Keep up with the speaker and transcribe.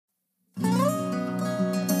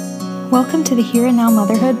Welcome to the Here and Now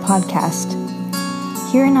Motherhood podcast.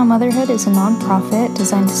 Here and Now Motherhood is a nonprofit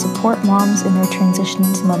designed to support moms in their transition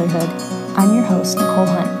into motherhood. I'm your host, Nicole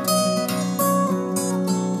Hunt.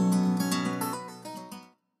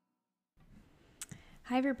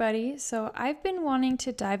 Hi everybody. So I've been wanting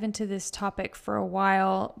to dive into this topic for a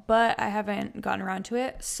while, but I haven't gotten around to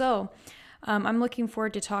it. So I'm looking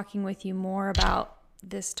forward to talking with you more about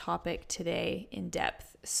this topic today in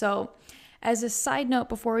depth. So as a side note,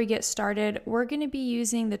 before we get started, we're going to be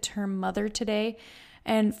using the term mother today.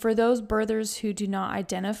 And for those birthers who do not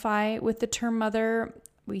identify with the term mother,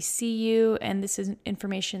 we see you, and this is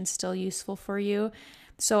information still useful for you.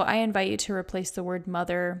 So I invite you to replace the word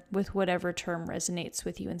mother with whatever term resonates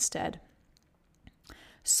with you instead.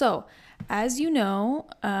 So, as you know,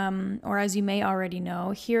 or as you may already know,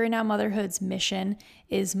 Here and Now Motherhood's mission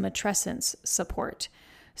is matrescence support.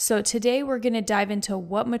 So today we're going to dive into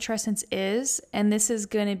what matrescence is, and this is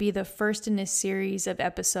going to be the first in a series of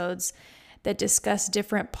episodes that discuss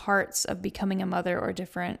different parts of becoming a mother or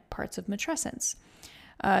different parts of matrescence.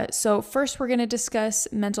 So first we're going to discuss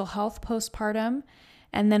mental health postpartum,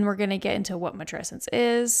 and then we're going to get into what matrescence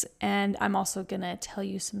is, and I'm also going to tell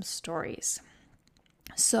you some stories.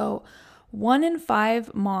 So 1 in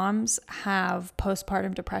 5 moms have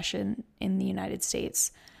postpartum depression in the United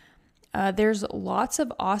States. There's lots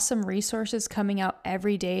of awesome resources coming out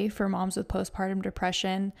every day for moms with postpartum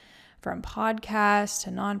depression, from podcasts to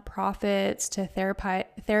nonprofits to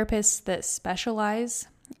therapists that specialize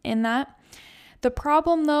in that. The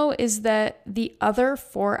problem, though, is that the other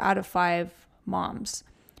 4 out of 5 moms,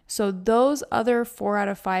 so those other 4 out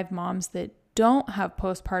of 5 moms that don't have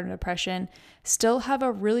postpartum depression still have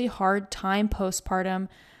a really hard time postpartum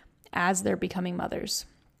as they're becoming mothers.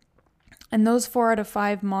 And those 4 out of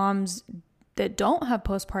 5 moms that don't have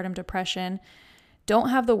postpartum depression don't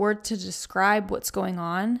have the words to describe what's going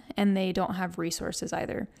on, and they don't have resources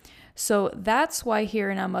either. So that's why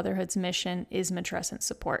Here and Now Motherhood's mission is matrescence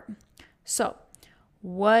support. So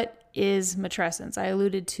what is matrescence? I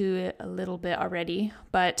alluded to it a little bit already,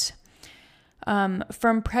 but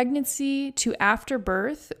from pregnancy to after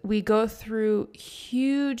birth, we go through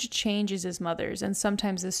huge changes as mothers, and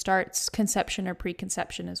sometimes this starts conception or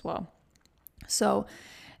preconception as well. So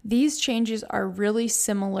these changes are really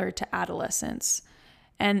similar to adolescence,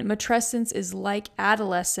 and matrescence is like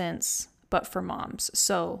adolescence, but for moms.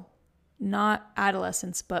 So not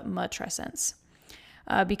adolescence, but matrescence,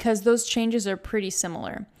 because those changes are pretty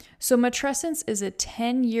similar. So matrescence is a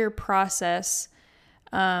 10-year process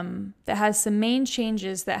that has some main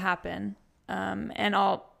changes that happen, and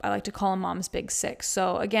I like to call them Mom's Big Six.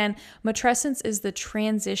 So again, matrescence is the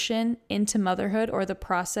transition into motherhood or the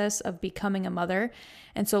process of becoming a mother.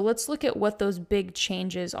 And so let's look at what those big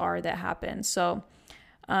changes are that happen. So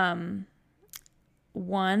 1,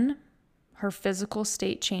 her physical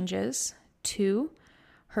state changes. 2,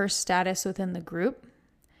 her status within the group.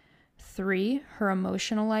 3, her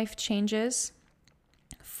emotional life changes.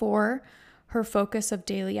 4, her focus of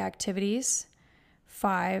daily activities.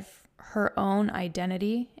 5, her own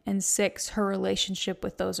identity. And 6, her relationship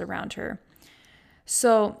with those around her.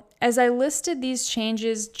 So as I listed these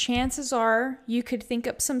changes, chances are you could think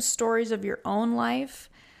up some stories of your own life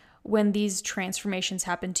when these transformations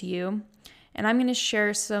happen to you. And I'm going to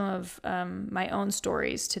share some of my own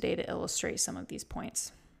stories today to illustrate some of these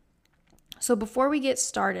points. So before we get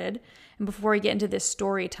started, and before we get into this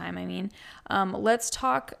story time, let's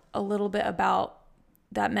talk a little bit about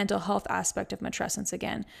that mental health aspect of matrescence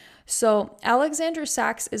again. So Alexandra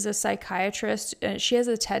Sachs is a psychiatrist. She has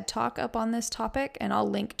a TED Talk up on this topic, and I'll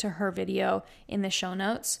link to her video in the show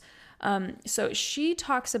notes. So she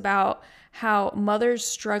talks about how mothers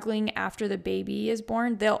struggling after the baby is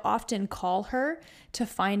born, they'll often call her to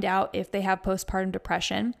find out if they have postpartum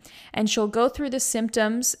depression. And she'll go through the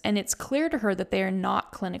symptoms, and it's clear to her that they are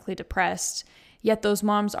not clinically depressed. Yet those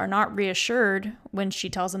moms are not reassured when she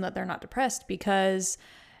tells them that they're not depressed because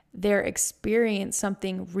they're experiencing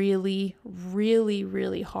something really, really,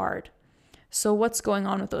 really hard. So what's going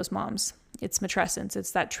on with those moms? It's matrescence. It's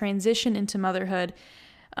that transition into motherhood.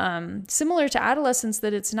 Similar to adolescence,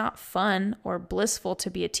 that it's not fun or blissful to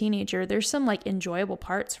be a teenager. There's some enjoyable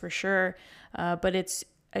parts for sure, but it's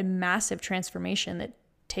a massive transformation that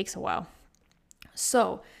takes a while.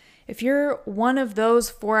 So if you're one of those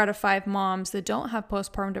 4 out of 5 moms that don't have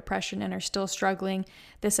postpartum depression and are still struggling,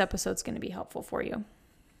 this episode's going to be helpful for you.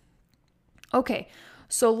 Okay,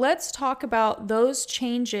 so let's talk about those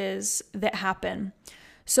changes that happen.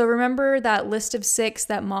 So remember that list of 6,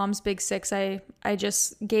 that Mom's Big Six I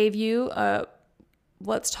just gave you?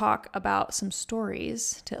 Let's talk about some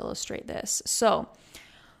stories to illustrate this. So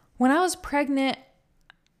when I was pregnant,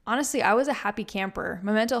 honestly, I was a happy camper.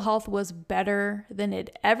 My mental health was better than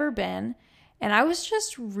it'd ever been. And I was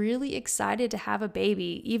just really excited to have a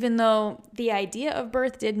baby, even though the idea of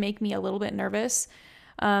birth did make me a little bit nervous.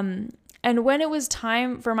 And when it was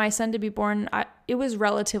time for my son to be born, it was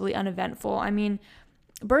relatively uneventful. I mean,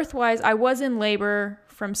 birth-wise, I was in labor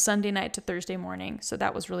from Sunday night to Thursday morning, so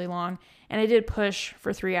that was really long. And I did push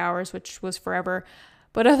for 3 hours, which was forever.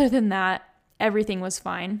 But other than that, everything was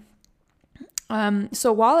fine.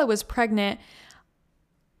 So while I was pregnant,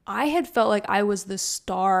 I had felt like I was the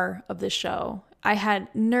star of the show. I had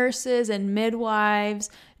nurses and midwives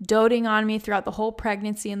doting on me throughout the whole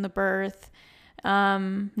pregnancy and the birth.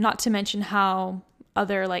 Not to mention how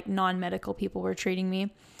other like non-medical people were treating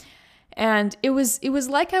me. And it was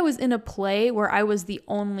like I was in a play where I was the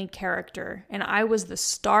only character and I was the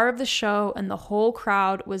star of the show and the whole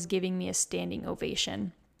crowd was giving me a standing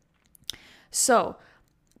ovation. So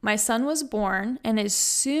my son was born, and as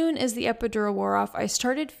soon as the epidural wore off, I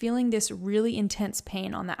started feeling this really intense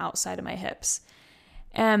pain on the outside of my hips.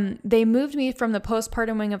 They moved me from the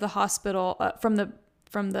postpartum wing of the hospital,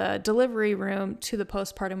 from the delivery room to the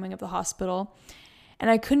postpartum wing of the hospital, and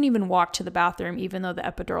I couldn't even walk to the bathroom, even though the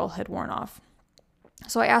epidural had worn off.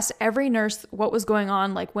 So I asked every nurse what was going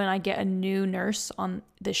on, like when I get a new nurse on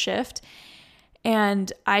the shift,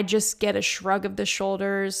 and I just get a shrug of the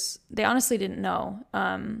shoulders. They honestly didn't know.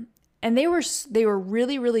 And they were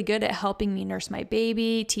really, really good at helping me nurse my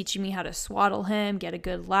baby, teaching me how to swaddle him, get a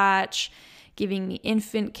good latch, giving me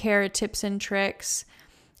infant care tips and tricks.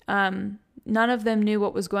 None of them knew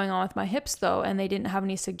what was going on with my hips, though, and they didn't have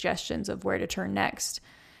any suggestions of where to turn next.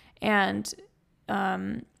 And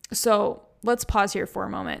so let's pause here for a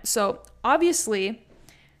moment. So obviously,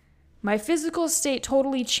 my physical state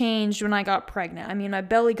totally changed when I got pregnant. I mean, my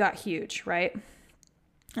belly got huge, right?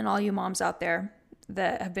 And all you moms out there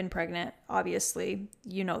that have been pregnant, obviously,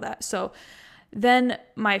 you know that. So then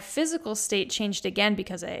my physical state changed again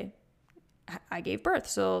because I gave birth.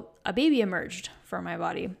 So a baby emerged from my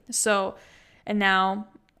body. So, and now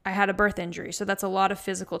I had a birth injury. So that's a lot of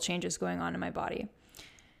physical changes going on in my body.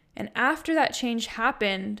 And after that change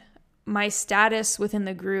happened, my status within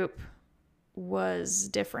the group was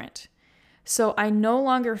different. So I no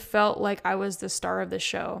longer felt like I was the star of the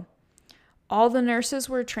show. All the nurses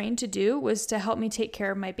were trained to do was to help me take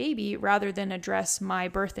care of my baby rather than address my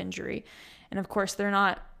birth injury. And of course, they're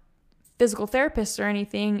not physical therapists or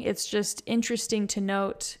anything. It's just interesting to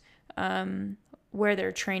note where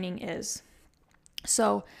their training is.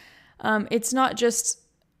 So it's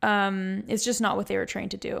just not what they were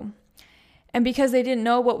trained to do. And because they didn't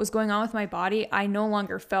know what was going on with my body, I no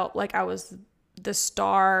longer felt like I was the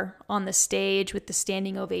star on the stage with the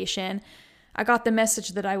standing ovation. I got the message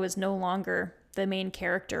that I was no longer the main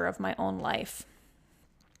character of my own life.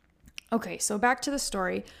 Okay, so back to the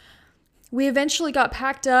story. We eventually got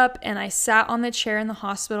packed up and I sat on the chair in the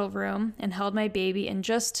hospital room and held my baby and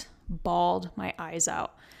just bawled my eyes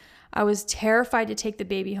out. I was terrified to take the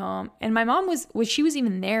baby home, and my mom was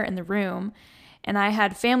even there in the room. And I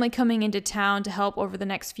had family coming into town to help over the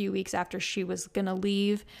next few weeks after she was going to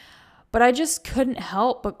leave. But I just couldn't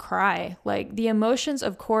help but cry. Like the emotions,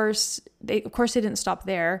 of course, they didn't stop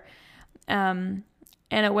there. And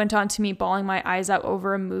it went on to me bawling my eyes out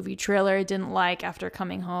over a movie trailer I didn't like after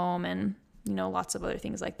coming home, and, lots of other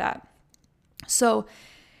things like that. So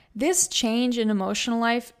this change in emotional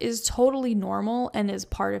life is totally normal and is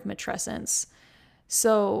part of matrescence.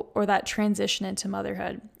 Or that transition into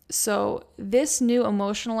motherhood. So this new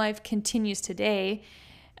emotional life continues today,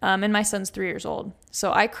 and my son's 3 years old.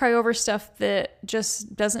 So I cry over stuff that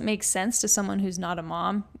just doesn't make sense to someone who's not a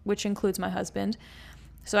mom, which includes my husband.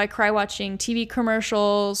 So I cry watching TV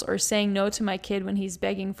commercials or saying no to my kid when he's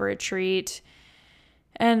begging for a treat.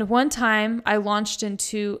 And one time I launched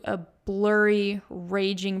into a blurry,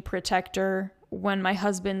 raging protector when my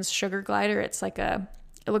husband's sugar glider, it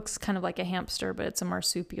looks kind of like a hamster, but it's a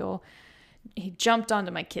marsupial. He jumped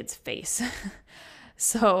onto my kid's face.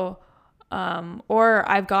 Or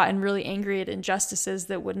I've gotten really angry at injustices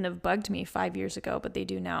that wouldn't have bugged me 5 years ago, but they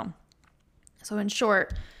do now. So in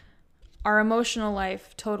short, our emotional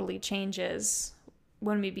life totally changes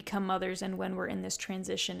when we become mothers and when we're in this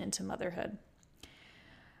transition into motherhood.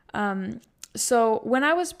 So when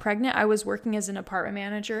I was pregnant, I was working as an apartment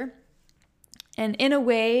manager. And in a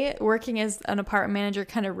way, working as an apartment manager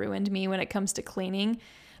kind of ruined me when it comes to cleaning,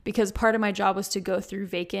 because part of my job was to go through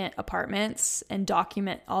vacant apartments and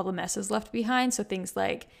document all the messes left behind. So things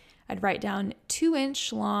like I'd write down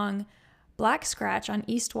 2-inch long black scratch on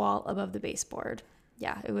east wall above the baseboard.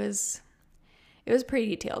 Yeah, it was pretty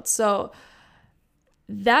detailed. So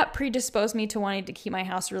that predisposed me to wanting to keep my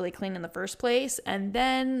house really clean in the first place. And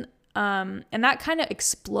then, and that kind of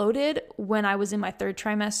exploded when I was in my third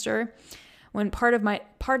trimester, when part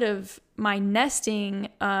of my nesting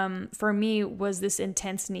for me was this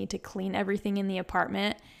intense need to clean everything in the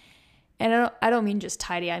apartment. And I don't mean just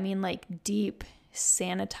tidy. I mean like deep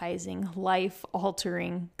sanitizing,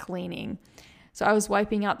 life-altering cleaning. So I was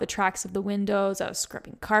wiping out the tracks of the windows. I was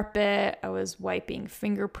scrubbing carpet. I was wiping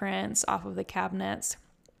fingerprints off of the cabinets.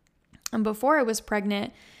 And before I was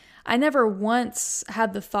pregnant, I never once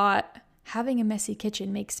had the thought, having a messy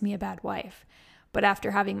kitchen makes me a bad wife. But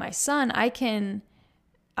after having my son, I can't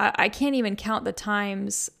even count the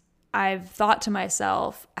times I've thought to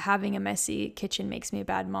myself, having a messy kitchen makes me a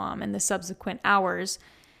bad mom. And the subsequent hours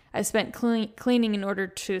I spent cleaning in order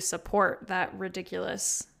to support that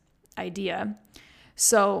ridiculous idea.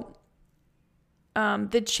 So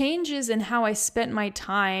the changes in how I spent my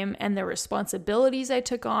time and the responsibilities I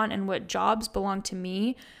took on and what jobs belong to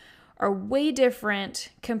me are way different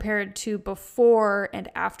compared to before and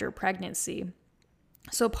after pregnancy.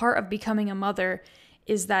 So part of becoming a mother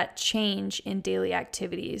is that change in daily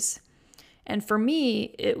activities. And for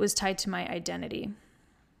me, it was tied to my identity.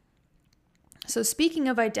 So speaking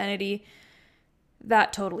of identity,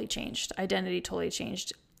 that totally changed. Identity totally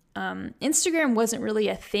changed. Instagram wasn't really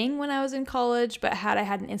a thing when I was in college, but had I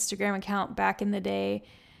had an Instagram account back in the day,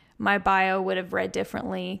 my bio would have read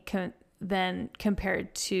differently than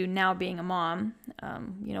compared to now being a mom.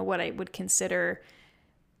 What I would consider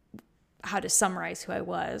how to summarize who I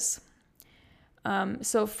was.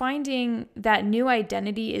 So finding that new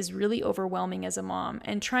identity is really overwhelming as a mom,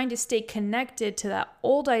 and trying to stay connected to that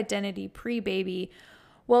old identity pre-baby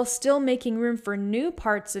while still making room for new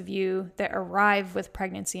parts of you that arrive with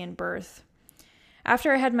pregnancy and birth.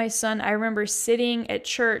 After I had my son, I remember sitting at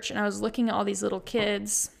church and I was looking at all these little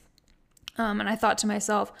kids, and I thought to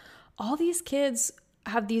myself, all these kids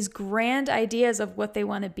have these grand ideas of what they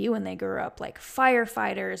want to be when they grow up, like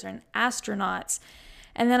firefighters and astronauts.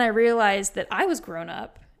 And then I realized that I was grown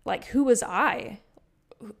up. Like, who was I?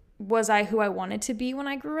 Was I who I wanted to be when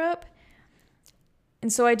I grew up?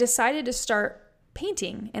 And so I decided to start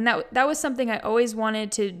painting. And that was something I always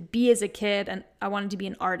wanted to be as a kid. And I wanted to be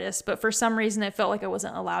an artist. But for some reason, I felt like I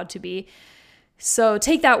wasn't allowed to be. So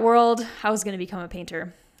take that world, I was going to become a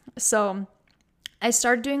painter. So I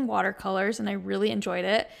started doing watercolors and I really enjoyed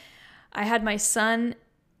it. I had my son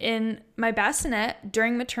in my bassinet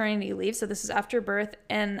during maternity leave. So this is after birth.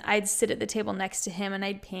 And I'd sit at the table next to him and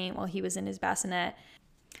I'd paint while he was in his bassinet.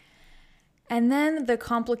 And then the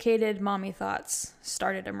complicated mommy thoughts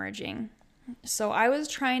started emerging. So I was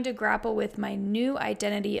trying to grapple with my new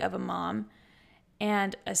identity of a mom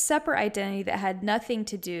and a separate identity that had nothing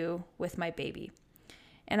to do with my baby.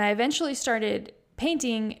 And I eventually started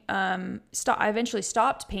painting. I eventually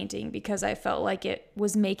stopped painting because I felt like it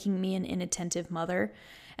was making me an inattentive mother.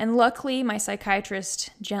 And luckily, my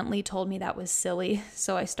psychiatrist gently told me that was silly,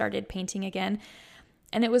 so I started painting again.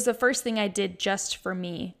 And it was the first thing I did just for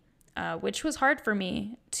me, which was hard for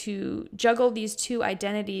me to juggle these two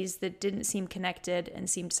identities that didn't seem connected and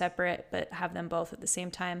seemed separate, but have them both at the same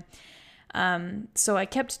time. So I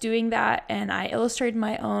kept doing that, and I illustrated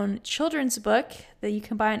my own children's book that you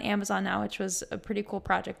can buy on Amazon now, which was a pretty cool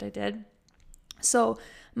project I did. So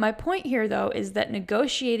my point here, though, is that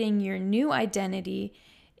negotiating your new identity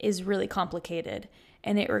is really complicated,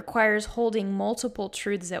 and it requires holding multiple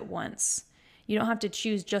truths at once. You don't have to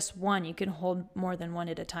choose just one. You can hold more than one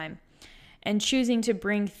at a time. And choosing to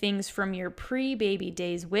bring things from your pre-baby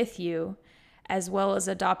days with you, as well as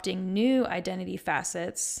adopting new identity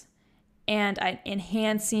facets and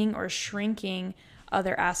enhancing or shrinking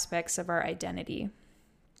other aspects of our identity.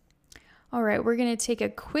 All right, we're going to take a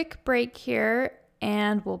quick break here,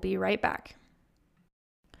 and we'll be right back.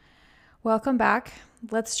 Welcome back.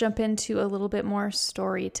 Let's jump into a little bit more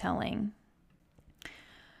storytelling.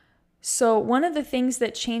 So one of the things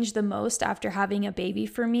that changed the most after having a baby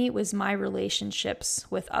for me was my relationships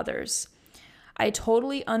with others. I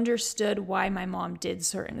totally understood why my mom did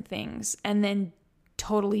certain things, and then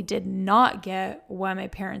totally did not get why my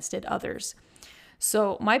parents did others.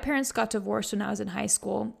 So my parents got divorced when I was in high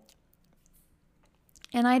school,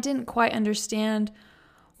 and I didn't quite understand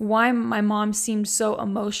why my mom seemed so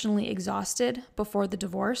emotionally exhausted before the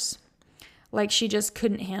divorce, like she just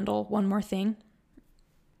couldn't handle one more thing.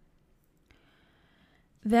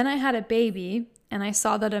 Then I had a baby, and I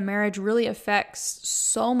saw that a marriage really affects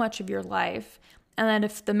so much of your life, and that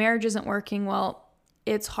if the marriage isn't working, well,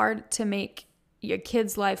 it's hard to make your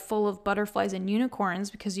kid's life full of butterflies and unicorns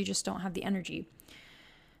because you just don't have the energy.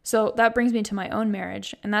 So that brings me to my own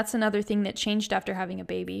marriage, and that's another thing that changed after having a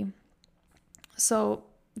baby. So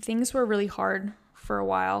things were really hard for a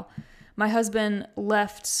while. My husband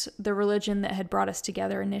left the religion that had brought us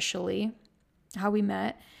together initially, how we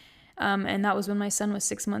met. And that was when my son was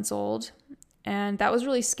 6 months old. And that was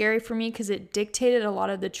really scary for me because it dictated a lot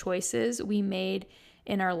of the choices we made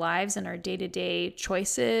in our lives and our day-to-day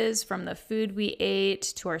choices, from the food we ate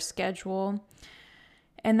to our schedule.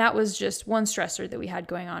 And that was just one stressor that we had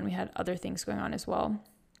going on. We had other things going on as well.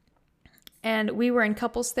 And we were in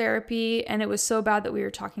couples therapy, and it was so bad that we were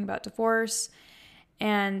talking about divorce.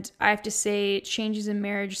 And I have to say, changes in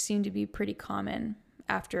marriage seem to be pretty common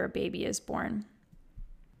after a baby is born.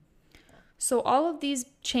 So all of these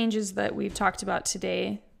changes that we've talked about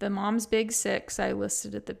today, the mom's big six I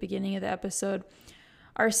listed at the beginning of the episode,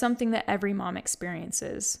 are something that every mom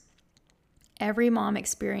experiences. Every mom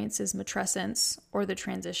experiences matrescence, or the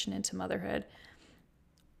transition into motherhood,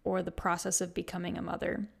 or the process of becoming a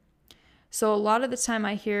mother. So a lot of the time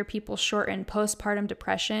I hear people shorten postpartum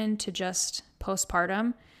depression to just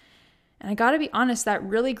postpartum. And I gotta be honest, that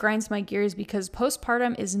really grinds my gears, because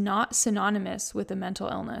postpartum is not synonymous with a mental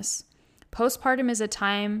illness. Postpartum is a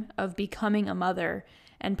time of becoming a mother,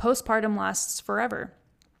 and postpartum lasts forever.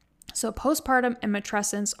 So postpartum and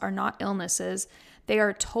matrescence are not illnesses. They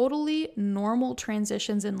are totally normal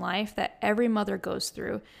transitions in life that every mother goes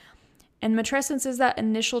through. And matrescence is that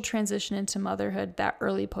initial transition into motherhood, that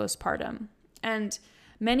early postpartum. And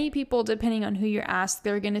many people, depending on who you ask,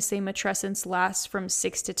 they're going to say matrescence lasts from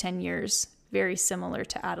 6 to 10 years, very similar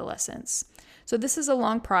to adolescence. So this is a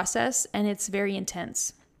long process, and it's very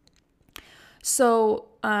intense. So,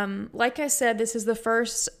 like I said, this is the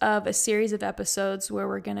first of a series of episodes where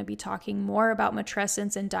we're going to be talking more about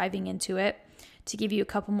matrescence and diving into it to give you a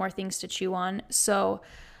couple more things to chew on. So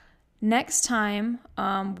next time,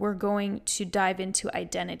 we're going to dive into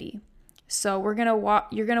identity. So you're going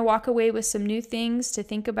to walk away with some new things to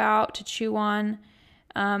think about, to chew on,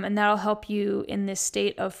 and that'll help you in this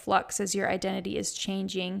state of flux as your identity is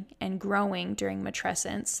changing and growing during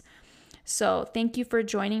matrescence. So thank you for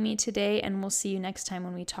joining me today, and we'll see you next time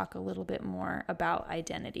when we talk a little bit more about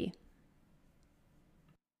identity.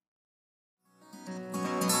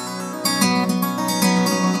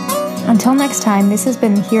 Until next time, this has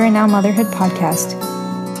been the Here and Now Motherhood Podcast.